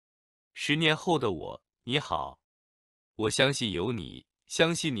10年后的我，你好。我相信有你，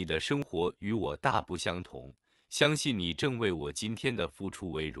相信你的生活与我大不相同，相信你正为我今天的付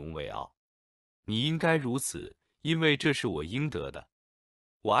出为荣为傲。你应该如此，因为这是我应得的。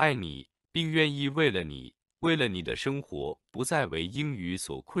我爱你，并愿意为了你，为了你的生活不再为英语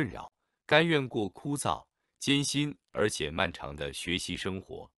所困扰，甘愿过枯燥、艰辛而且漫长的学习生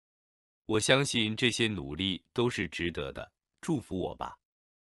活。我相信这些努力都是值得的，祝福我吧。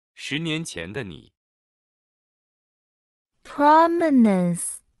10年前的你。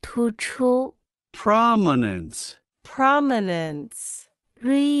Prominence 突出 Prominence. Prominence.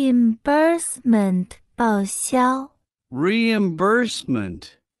 Reimbursement 报销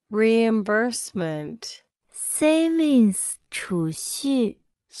Reimbursement. Reimbursement. Savings 储蓄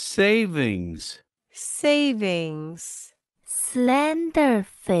Savings. Savings. Slander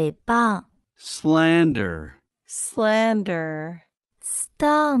诽谤 Slander. Slander.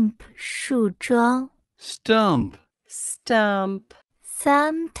 Stump 树桩 Stump. Stump.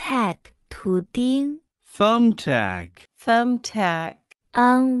 Thumbtack 图钉 Thumbtack. Thumbtack.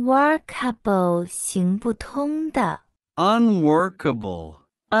 Unworkable 行不通的 Unworkable.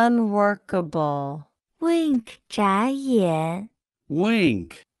 Unworkable. Wink 眨眼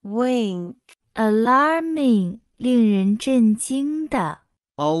Wink. Wink. Alarming 令人震惊的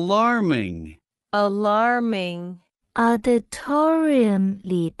Alarming. Alarming. Auditorium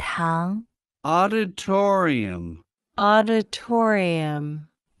礼堂 Auditorium. Auditorium.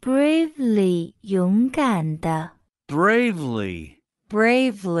 Bravely 勇敢的 Bravely.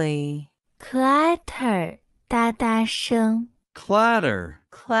 Bravely. Clatter 哒哒声 Clatter.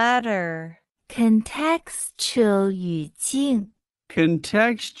 Clatter. Contextual 语境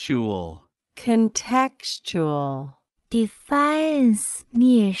Contextual. Contextual. Defiance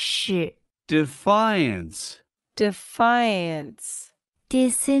蔑视 Defiance. Defiance.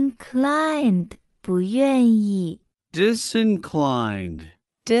 Disinclined 不愿意 Disinclined.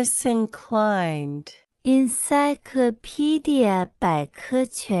 Disinclined. Encyclopedia 百科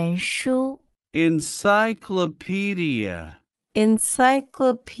全书 Encyclopedia.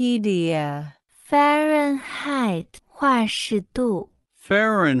 Encyclopedia. Fahrenheit 华氏度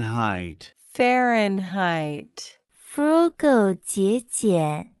Fahrenheit. Fahrenheit. Frugal 节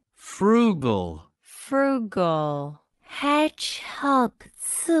俭 Frugal. Frugal. Hedgehog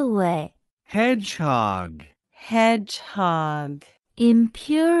刺猬 Hedgehog. Hedgehog.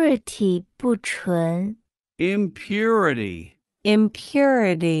 Impurity 不纯 Impurity.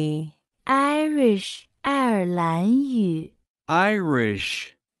 Impurity. Irish 爱尔兰语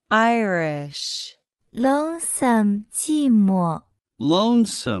Irish. Irish. Lonesome 寂寞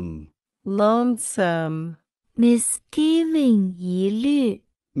Lonesome. Lonesome. Misgiving 疑虑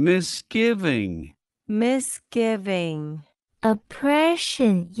Misgiving. Misgiving.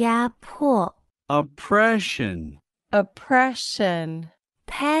 Oppression 压迫 Oppression. Oppression.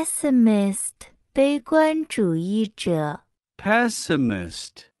 Pessimist 悲观主义者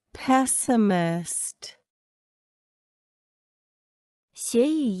Pessimist. Pessimist. 学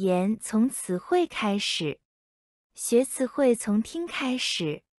语言从词汇开始，学词汇从听开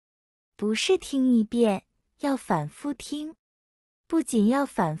始，不是听一遍，要反复听，不仅要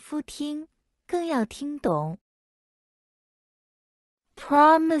反复听，更要听懂。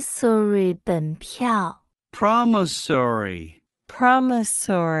Promissory 本票 Promissory.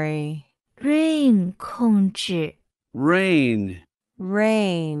 Promissory. Rain 控制 Rain.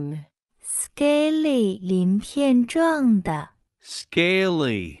 Rain. Scaly 鳞片状的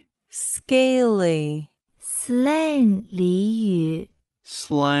Scaly. Scaly. Slang 俚语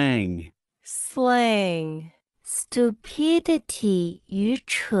Slang. Slang. Stupidity 愚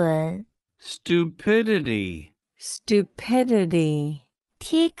蠢 Stupidity. Stupidity.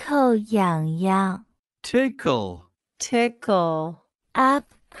 Tickle 痒痒 Tickle. Tickle. Up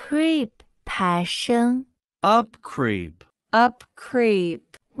creep 爬升 Upcreep. Upcreep.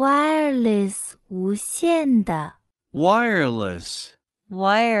 Wireless 无线的 Wireless.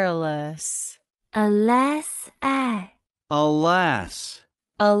 Wireless. Alas 爱 Alas.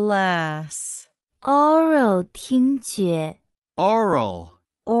 Alas. Oral 听觉 Oral.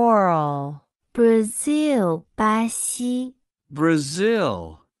 Oral. Brazil 巴西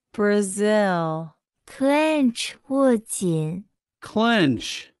Brazil. Brazil. Clench 握紧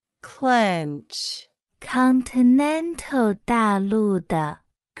Clench. Clench. Continental 大陆的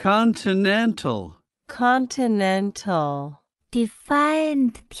Continental. Continental.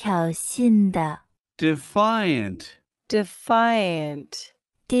 Defiant 挑衅的 Defiant. Defiant.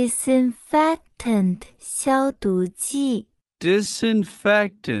 Disinfectant 消毒剂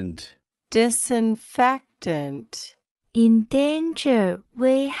Disinfectant. Disinfectant. Endanger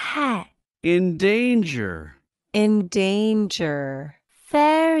危害 endanger, endanger,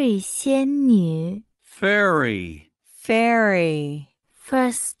 fairy 仙女 ferry, fairy,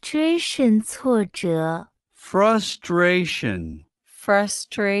 frustration 挫折 frustration,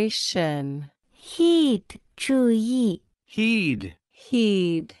 frustration, heed 注意 heed,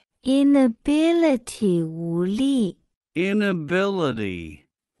 heed, inability 无力 inability,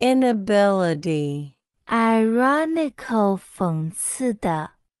 inability, ironical 讽刺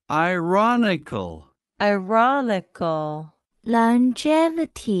的 ironical, ironical,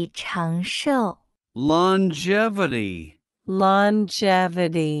 longevity 长寿 longevity,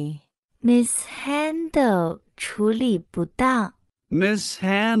 longevity, mishandle 处理不当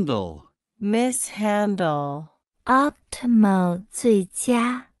mishandle, mishandle, optimal 最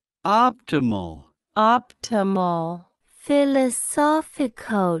佳 optimal, optimal,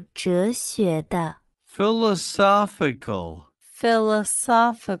 philosophical 哲学的 philosophical,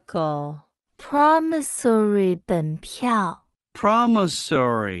 philosophical, promissory 本票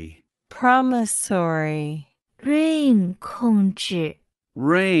promissory, promissory, rain 控制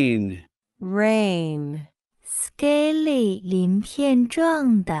rain, rain, scaly 鳞片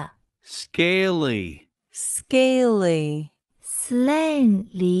状的 scaly, scaly, slang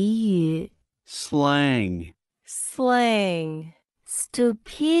俚语 slang, slang,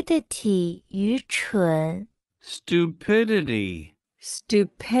 stupidity 愚蠢 stupidity,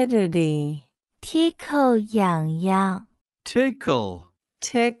 stupidity, tickle 痒痒 tickle,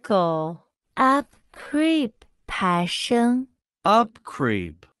 tickle, up creep 爬升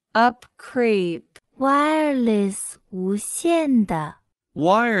upcreep, upcreep, wireless 无线的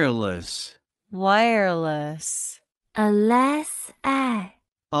wireless, wireless, alas I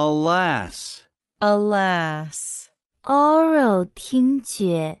alas, alas, oral 听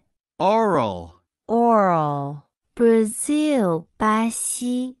觉 oral, oral, Brazil 巴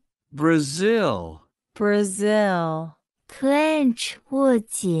西 Brazil, Brazil, clench 握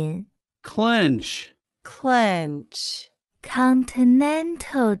紧 clench, clench,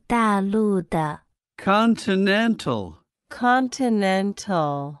 continental 大陆的 continental,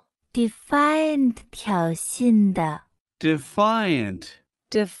 continental, defiant 挑衅的 defiant,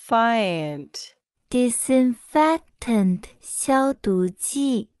 defiant, disinfectant 消毒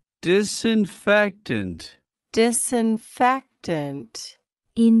剂 disinfectant, disinfectant,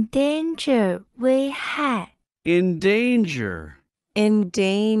 endanger 危害 endanger,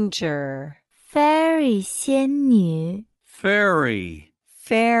 endanger, fairy 仙女 ferry,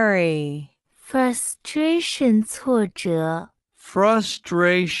 fairy, frustration 挫折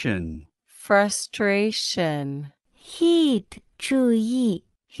frustration, frustration, heed 注意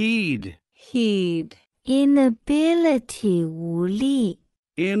heed, heed, inability 无力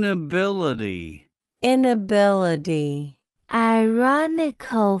inability, inability,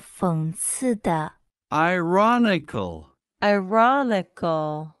 ironical 讽刺的 ironical,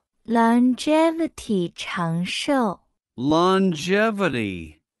 ironical, longevity 长寿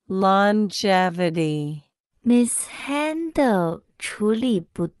longevity, longevity, mishandle 处理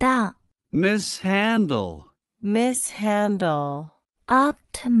不当 mishandle, mishandle,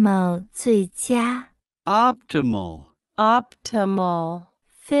 optimal 最佳 optimal, optimal,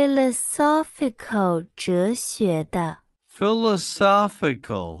 philosophical 哲学的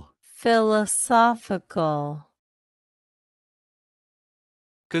philosophical, philosophical,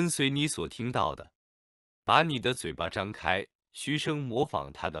 跟随你所听到的，把你的嘴巴张开，嘘声模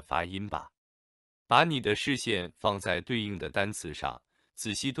仿它的发音吧。把你的视线放在对应的单词上，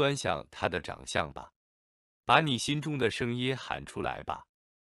仔细端详它的长相吧。把你心中的声音喊出来吧。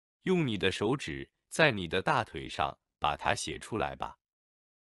用你的手指在你的大腿上把它写出来吧。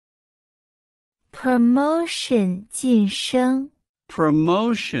promotion 晋升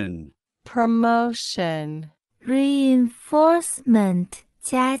promotion, promotion, reinforcement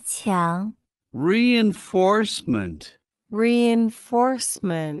加强 reinforcement,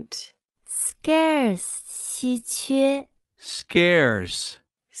 reinforcement, scarce 稀缺 scarce,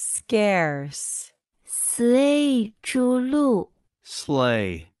 scarce, slay 逐鹿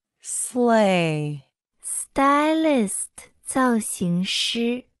slay, slay, stylist 造型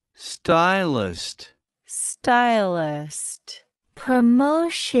师 stylist, stylist,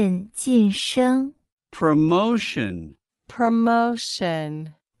 promotion 晋升 promotion,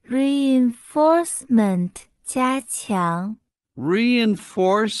 promotion, reinforcement 加强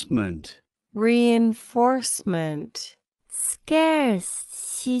reinforcement, reinforcement, scarce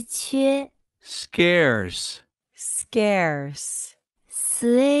稀缺 scarce, scarce,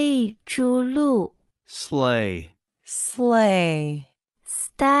 slay 逐鹿 slay, slay,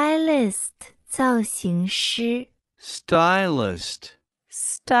 stylist 造型师 stylist,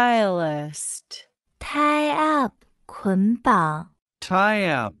 stylist, tie up 捆绑 tie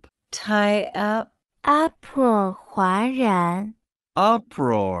up, tie up, uproar 哗然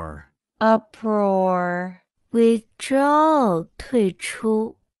uproar, uproar, withdrawal 退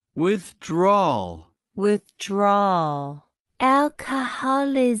出 withdrawal, withdrawal,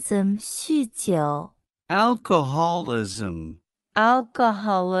 alcoholism 酗酒 alcoholism,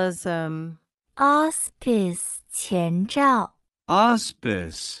 alcoholism, auspice 前兆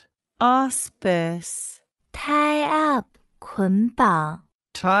auspice, auspice, tie up 捆绑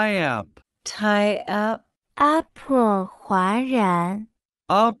tie up, tie up, uproar 哗然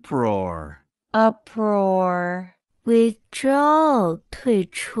uproar, uproar, withdrawal 退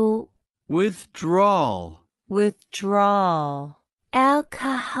出 withdrawal, withdrawal,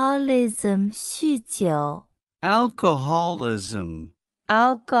 alcoholism 酗酒 alcoholism,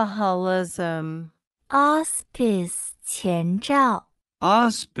 alcoholism, auspice 前兆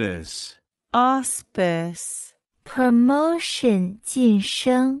auspice, auspice, promotion 晋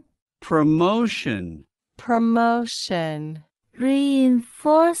升 promotion, promotion,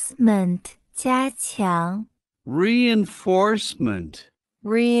 reinforcement 加强 reinforcement,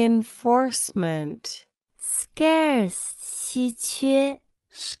 reinforcement, scarce 稀缺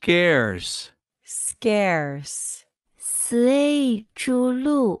scarce, scarce, slay 逐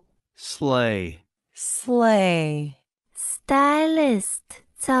鹿 slay, slay, stylist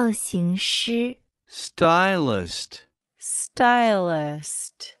造型师 stylist,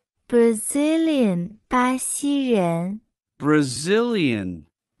 stylist, Brazilian 巴西人 Brazilian,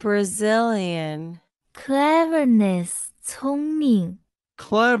 Brazilian, cleverness 聪明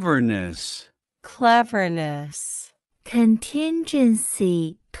cleverness, cleverness,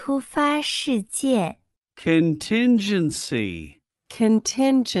 contingency 突发事件 contingency,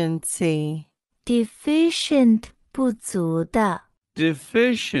 contingency, deficient 不足的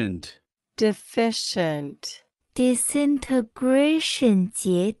deficient, deficient, disintegration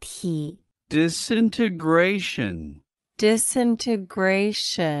解体 disintegration,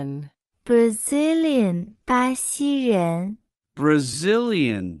 disintegration, Brazilian 巴西人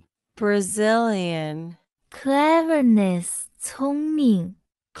Brazilian, Brazilian, cleverness 聪明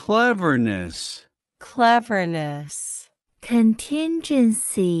cleverness, cleverness,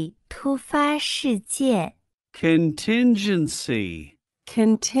 contingency 突发事件 contingency,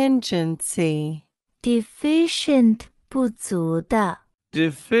 contingency, deficient 不足的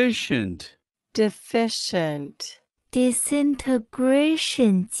deficient, deficient,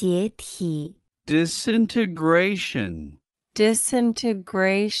 disintegration 解体 disintegration,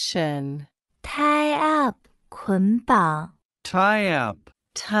 disintegration, tie up 捆绑 tie up,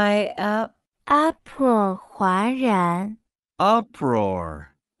 tie up, uproar 哗然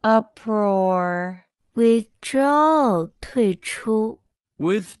uproar, uproar, withdrawal 退出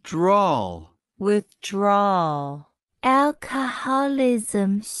withdrawal, withdrawal,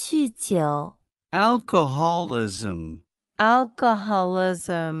 alcoholism 酗酒 alcoholism,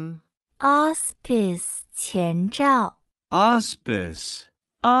 alcoholism, auspice 前兆 auspice,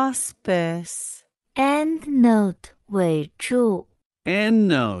 auspice, endnote 尾注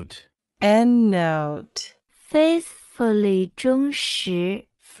endnote, endnote, faithfully 忠实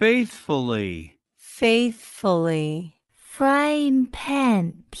faithfully, faithfully, frying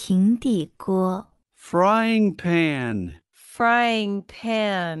pan 平底锅 frying pan, frying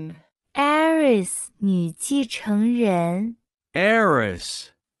pan, heiress 女继承人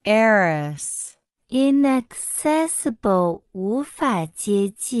heiress, heiress, inaccessible 无法接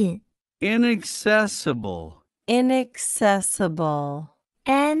近 inaccessible, inaccessible,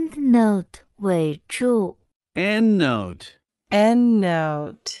 endnote 尾注 endnote,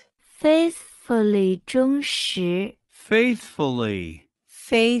 endnote, faithfully 忠实 faithfully,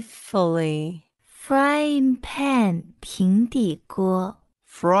 faithfully, frying pan 平底锅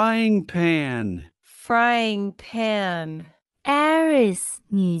frying pan, frying pan, heiress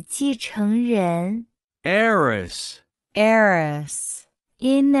女继承人 heiress, heiress,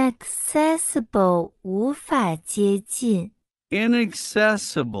 inaccessible 无法接近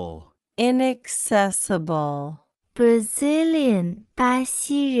inaccessible, inaccessible, Brazilian 巴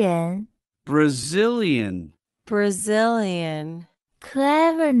西人 Brazilian, Brazilian,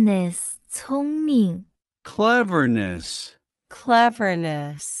 cleverness 聪明 cleverness,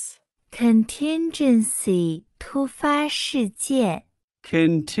 cleverness, contingency 突发事件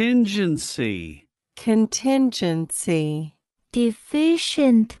contingency, contingency,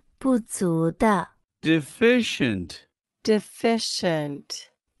 deficient 不足的 deficient, deficient,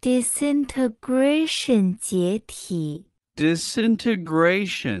 disintegration 解体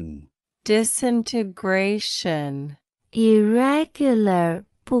disintegration, disintegration, irregular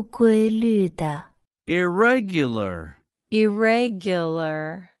不规律的 irregular,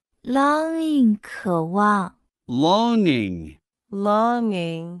 irregular, longing 渴望 longing,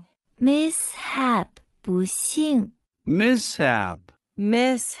 longing, mishap 不幸 mishap,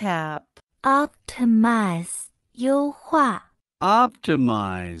 mishap, optimize 优化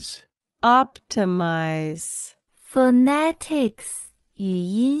optimize, optimize, phonetics 语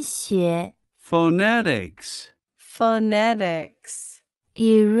音学 phonetics, phonetics,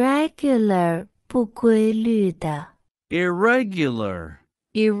 irregular 不规律的 irregular,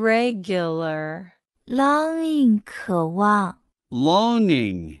 irregular, longing 渴望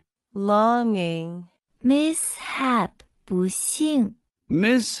longing, longing, mishap 不幸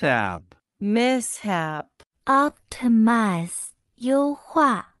mishap, mishap, optimize 优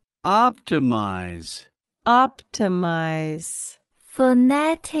化 optimize, optimize,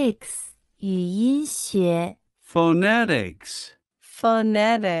 phonetics 语音学 phonetics,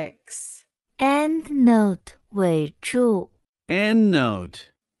 phonetics, endnote 尾注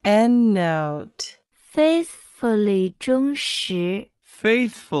endnote, endnote, faithfully 忠实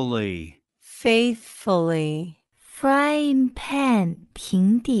faithfully, faithfully, frying pan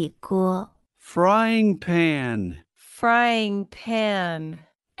平底锅 frying pan, frying pan,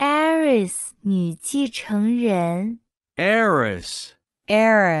 heiress 女继承人 heiress,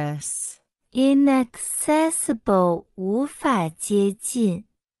 heiress, inaccessible 无法接近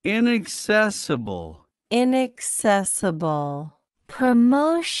inaccessible, inaccessible,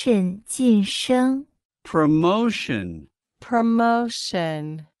 promotion 晋升 promotion,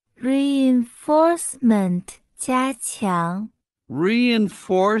 promotion, reinforcement 加强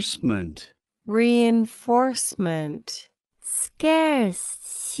reinforcement, reinforcement, scarce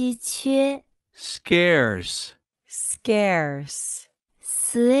稀缺 scarce, scarce,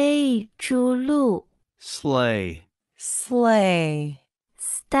 slay 逐鹿 slay, slay,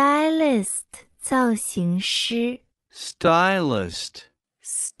 stylist 造型师 stylist,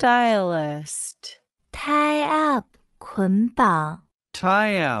 stylist, tie up 捆绑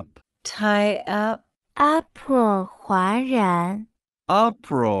tie up, tie up, uproar 哗然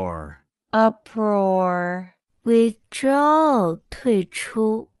uproar, uproar, withdrawal 退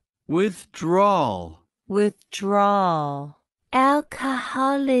出 withdrawal, withdrawal,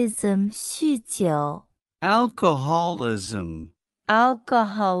 alcoholism 酗酒 alcoholism,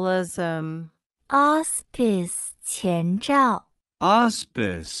 alcoholism, auspice 前兆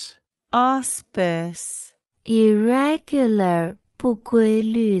auspice, auspice, irregular 不规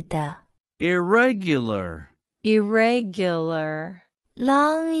律的 irregular, irregular,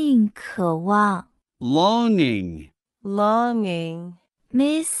 longing 渴望 longing, longing,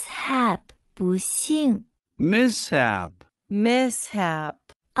 mishap 不幸 mishap, mishap,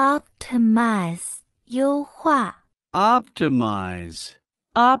 optimize 优化 optimize,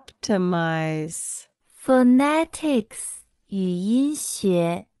 optimize, phonetics 语音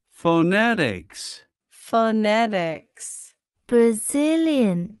学 phonetics, phonetics,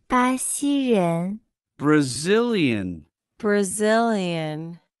 Brazilian 巴西人 Brazilian,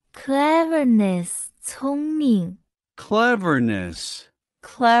 Brazilian, cleverness 聪明 cleverness,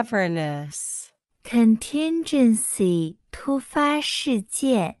 cleverness, contingency 突发事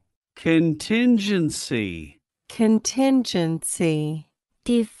件 contingency, contingency,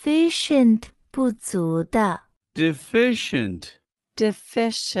 deficient 不足的 deficient,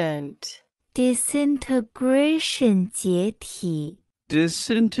 deficient, disintegration 解体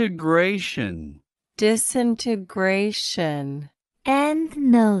disintegration, disintegration,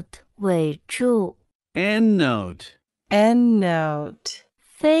 endnote 尾注 endnote, endnote,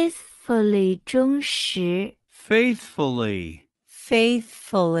 faithfully 忠实 faithfully,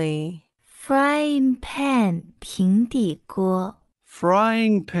 faithfully, frying pan 平底锅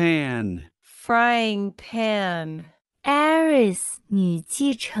frying pan, frying pan, heiress 女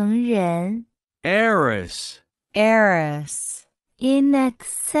继承人 heiress, heiress,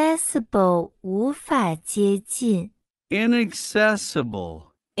 inaccessible 无法接近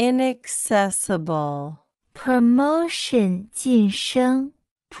inaccessible, inaccessible, promotion 晋升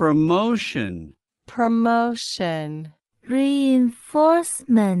promotion, promotion,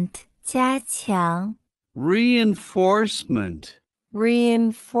 reinforcement 加强 reinforcement,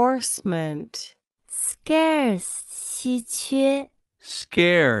 reinforcement, scarce 稀缺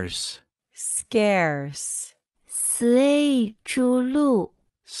scarce, scarce, slay 逐鹿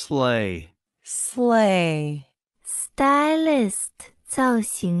slay, slay, stylist 造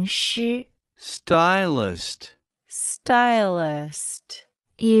型师 stylist, stylist,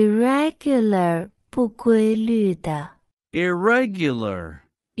 irregular 不规律的 irregular,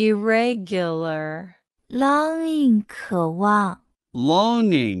 irregular, longing 渴望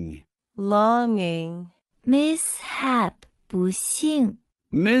longing, longing, mishap 不幸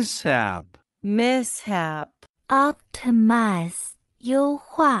mishap, mishap, optimize 优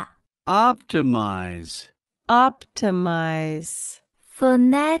化 optimize, optimize,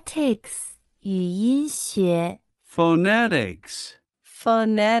 phonetics 语音学 phonetics,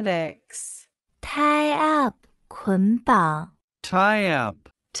 phonetics, tie up 捆绑 tie up,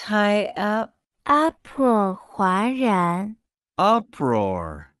 tie up, uproar 哗然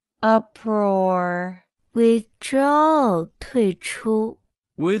uproar, uproar, withdrawal 退出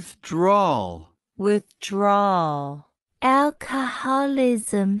withdrawal, withdrawal,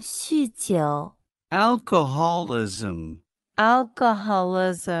 alcoholism 酗酒 alcoholism,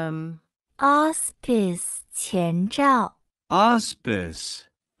 alcoholism, auspice 前兆 auspice,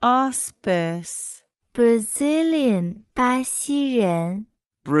 auspice, Brazilian 巴西人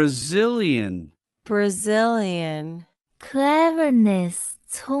Brazilian, Brazilian, cleverness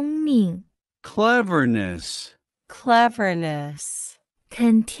聪明 cleverness, cleverness,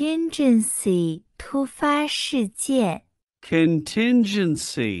 contingency 突发事件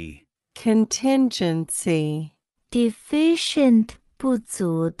contingency, contingency, deficient 不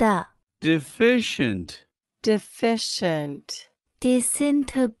足的 deficient, deficient,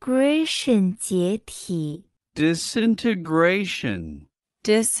 disintegration 解体 disintegration,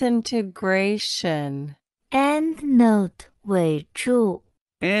 disintegration, endnote 尾注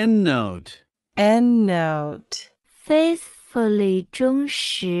endnote, endnote, faithfully 忠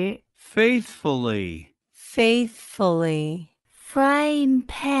实 faithfully, faithfully, frying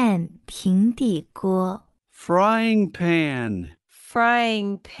pan 平底锅 frying pan,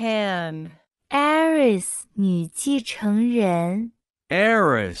 frying pan, heiress 女继承人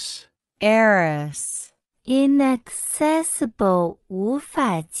heiress, heiress, inaccessible 无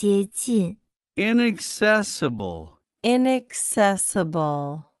法接近 inaccessible,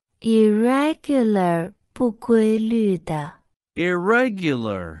 inaccessible, irregular 不规律的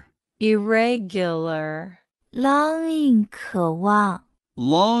irregular, irregular, longing 渴望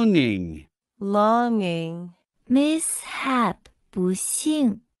longing, longing, mishap 不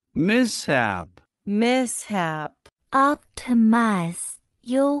幸 mishap, mishap, optimize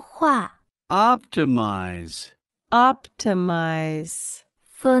优化 optimize, optimize,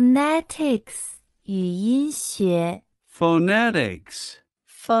 phonetics 语音学 phonetics,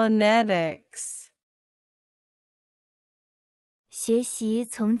 phonetics, 学习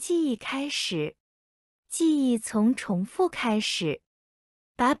从记忆开始，记忆从重复开始。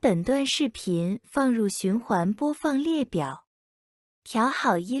把本段视频放入循环播放列表，调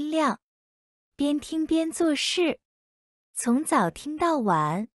好音量，边听边做事，从早听到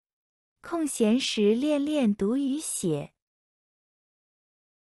晚。空闲时练练读与写。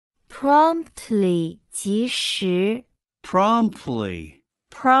promptly 及时 promptly,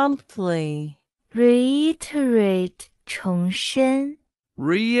 promptly, reiterate 重申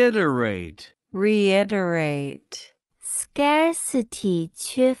reiterate, reiterate, scarcity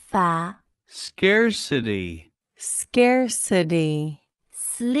缺乏 scarcity, scarcity,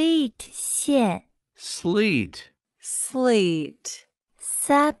 sleet 线 sleet, sleet,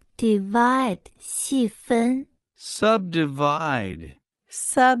 subdivide 细分 subdivide,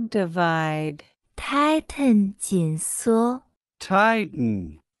 subdivide, tighten 紧缩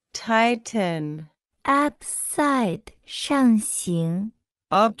tighten, tighten, upside 上行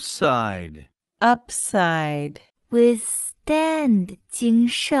upside, upside, withstand 经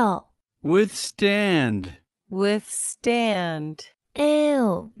受 withstand, withstand,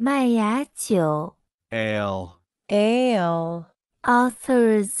 ale 麦芽酒 ale, ale,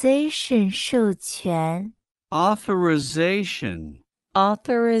 authorization 授权 authorization,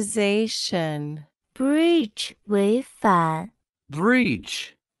 authorization, breach 违反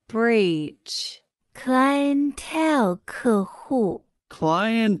breach, breach, clientele 客户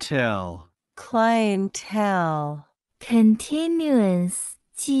clientele, clientele, continuance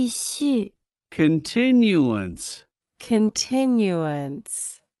继续 continuance,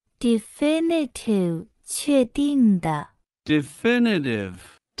 continuance, definitive 确定的 definitive,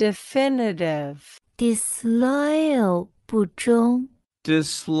 definitive, disloyal 不忠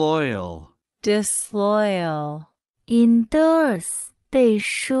disloyal, disloyal, endorse 背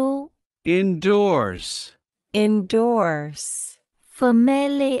书 endorse, endorse,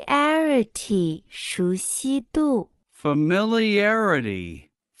 familiarity 熟悉度 familiarity,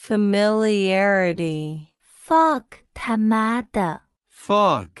 familiarity, fuck 他妈的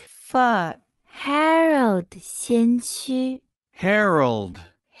fuck, fuck, herald 先驱 herald,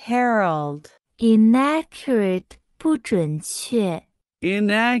 herald, inaccurate 不准确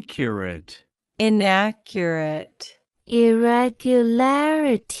inaccurate, inaccurate,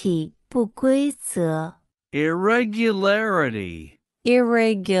 irregularity 不规则 irregularity,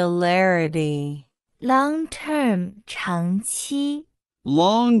 irregularity, long term 长期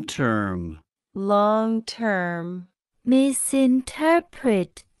long term, long term,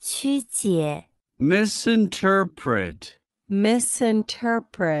 misinterpret 曲解 misinterpret,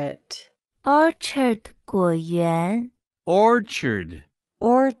 misinterpret, orchard 果园 orchard,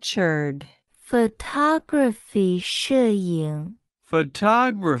 orchard, photography 摄影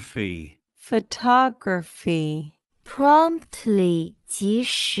photography, photography, promptly 及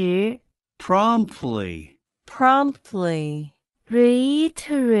时 promptly, promptly,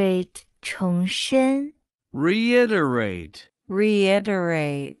 reiterate 重申 reiterate,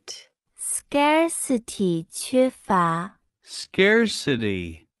 reiterate, scarcity 缺乏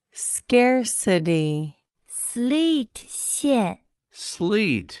scarcity, scarcity, sleet 线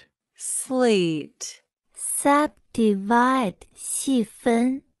sleet, sleet, subdivide 细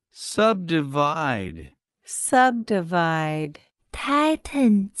分 subdivide, subdivide,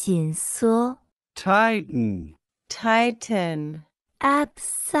 tighten 紧缩 tighten, tighten,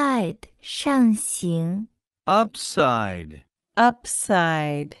 upside 上行 upside,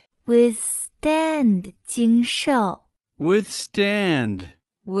 upside, withstand 经受 withstand,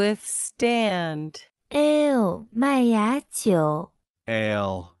 withstand, ale 麦芽酒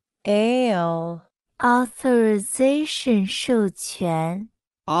ale, ale, authorization 授权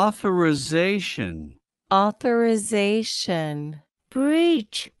authorization, authorization,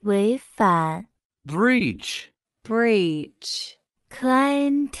 breach 违反 breach, breach,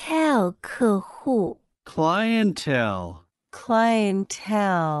 clientele 客户 clientele,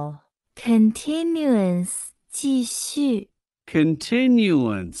 clientele, continuance 继续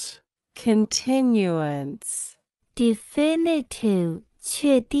continuance, continuance, definitive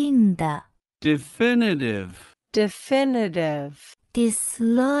确定的 definitive, definitive,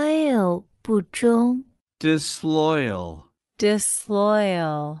 disloyal 不忠 disloyal,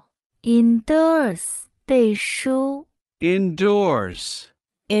 disloyal, endorse 背书 endorse,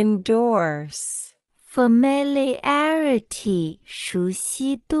 endorse, familiarity 熟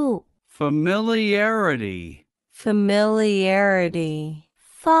悉度 familiarity, familiarity,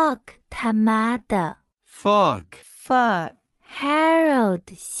 fuck 他妈的 fuck, fuck, herald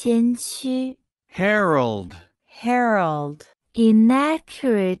先驱 herald, herald,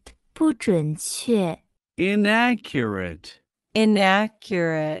 inaccurate 不准确 inaccurate,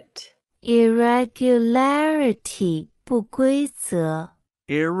 inaccurate, irregularity 不规则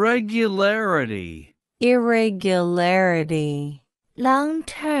irregularity, irregularity, long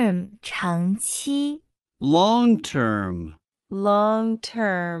term 长期 long term, long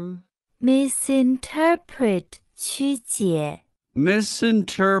term, misinterpret 曲解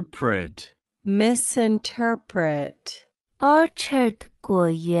misinterpret, misinterpret, orchard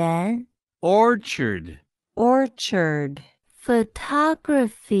果园 orchard, orchard,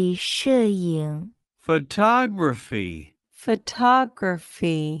 photography 摄影 photography,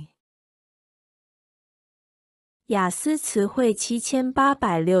 photography. 雅思词汇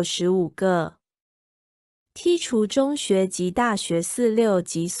7865个，剔除中学及大学四六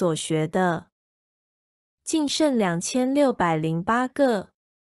级所学的，净剩2608个，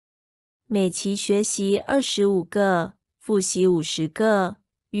每期学习25个，复习50个，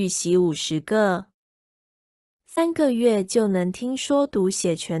预习50个，3个月就能听说读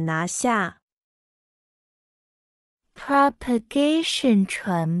写全拿下。propagation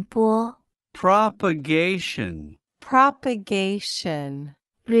传播 propagation, propagation,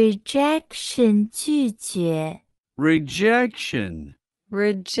 rejection 拒绝 rejection,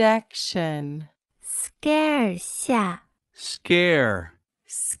 rejection, scare 吓 scare,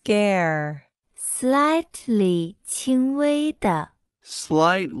 scare, slightly 轻微的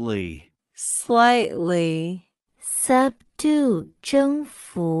slightly, slightly, subdue 征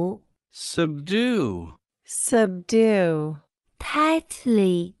服 subdue, subdue,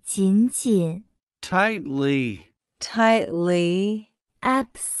 tightly 紧紧 tightly, tightly,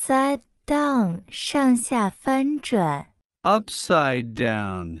 upside down 上下翻转 upside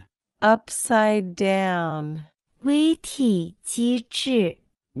down, upside down, witty 机智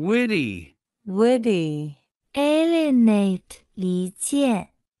witty, witty, alienate 离间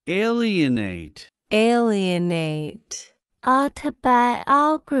alienate, alienate,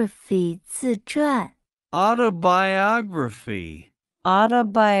 autobiography 自传 autobiography,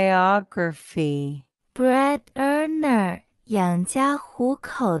 autobiography, bread earner 养家糊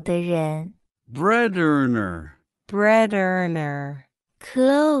口的人 bread earner, bread earner,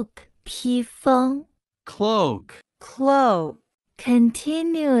 cloak 披风 cloak, cloak,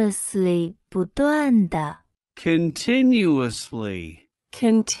 continuously 不断的。continuously,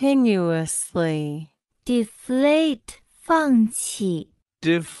 continuously, deflate 放弃。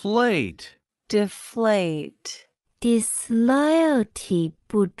deflate, deflate, disloyalty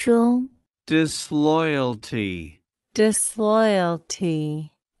不忠。disloyalty, disloyalty,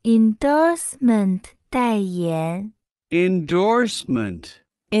 endorsement 代言。endorsement,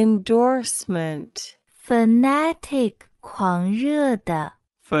 endorsement, fanatic 狂热的。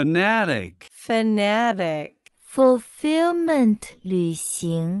fanatic, fanatic, fulfillment 履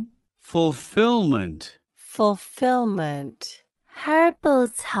行。fulfillment, fulfillment, herbal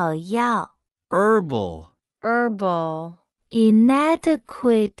草药。herbal, herbal,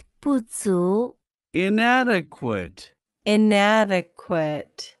 inadequate 不足。inadequate,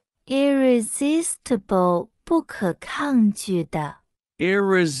 inadequate, irresistible 不可抗拒的。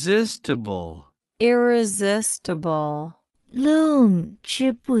irresistible, irresistible, loom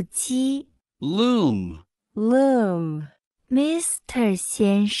织布机。loom, loom, Mr.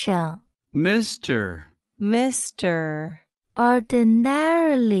 先生。Mr., Mr.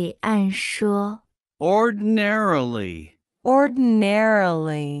 ordinarily 按说。ordinarily,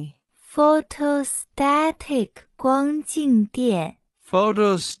 ordinarily, photostatic 光静电。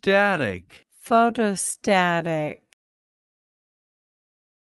photostatic, photostatic,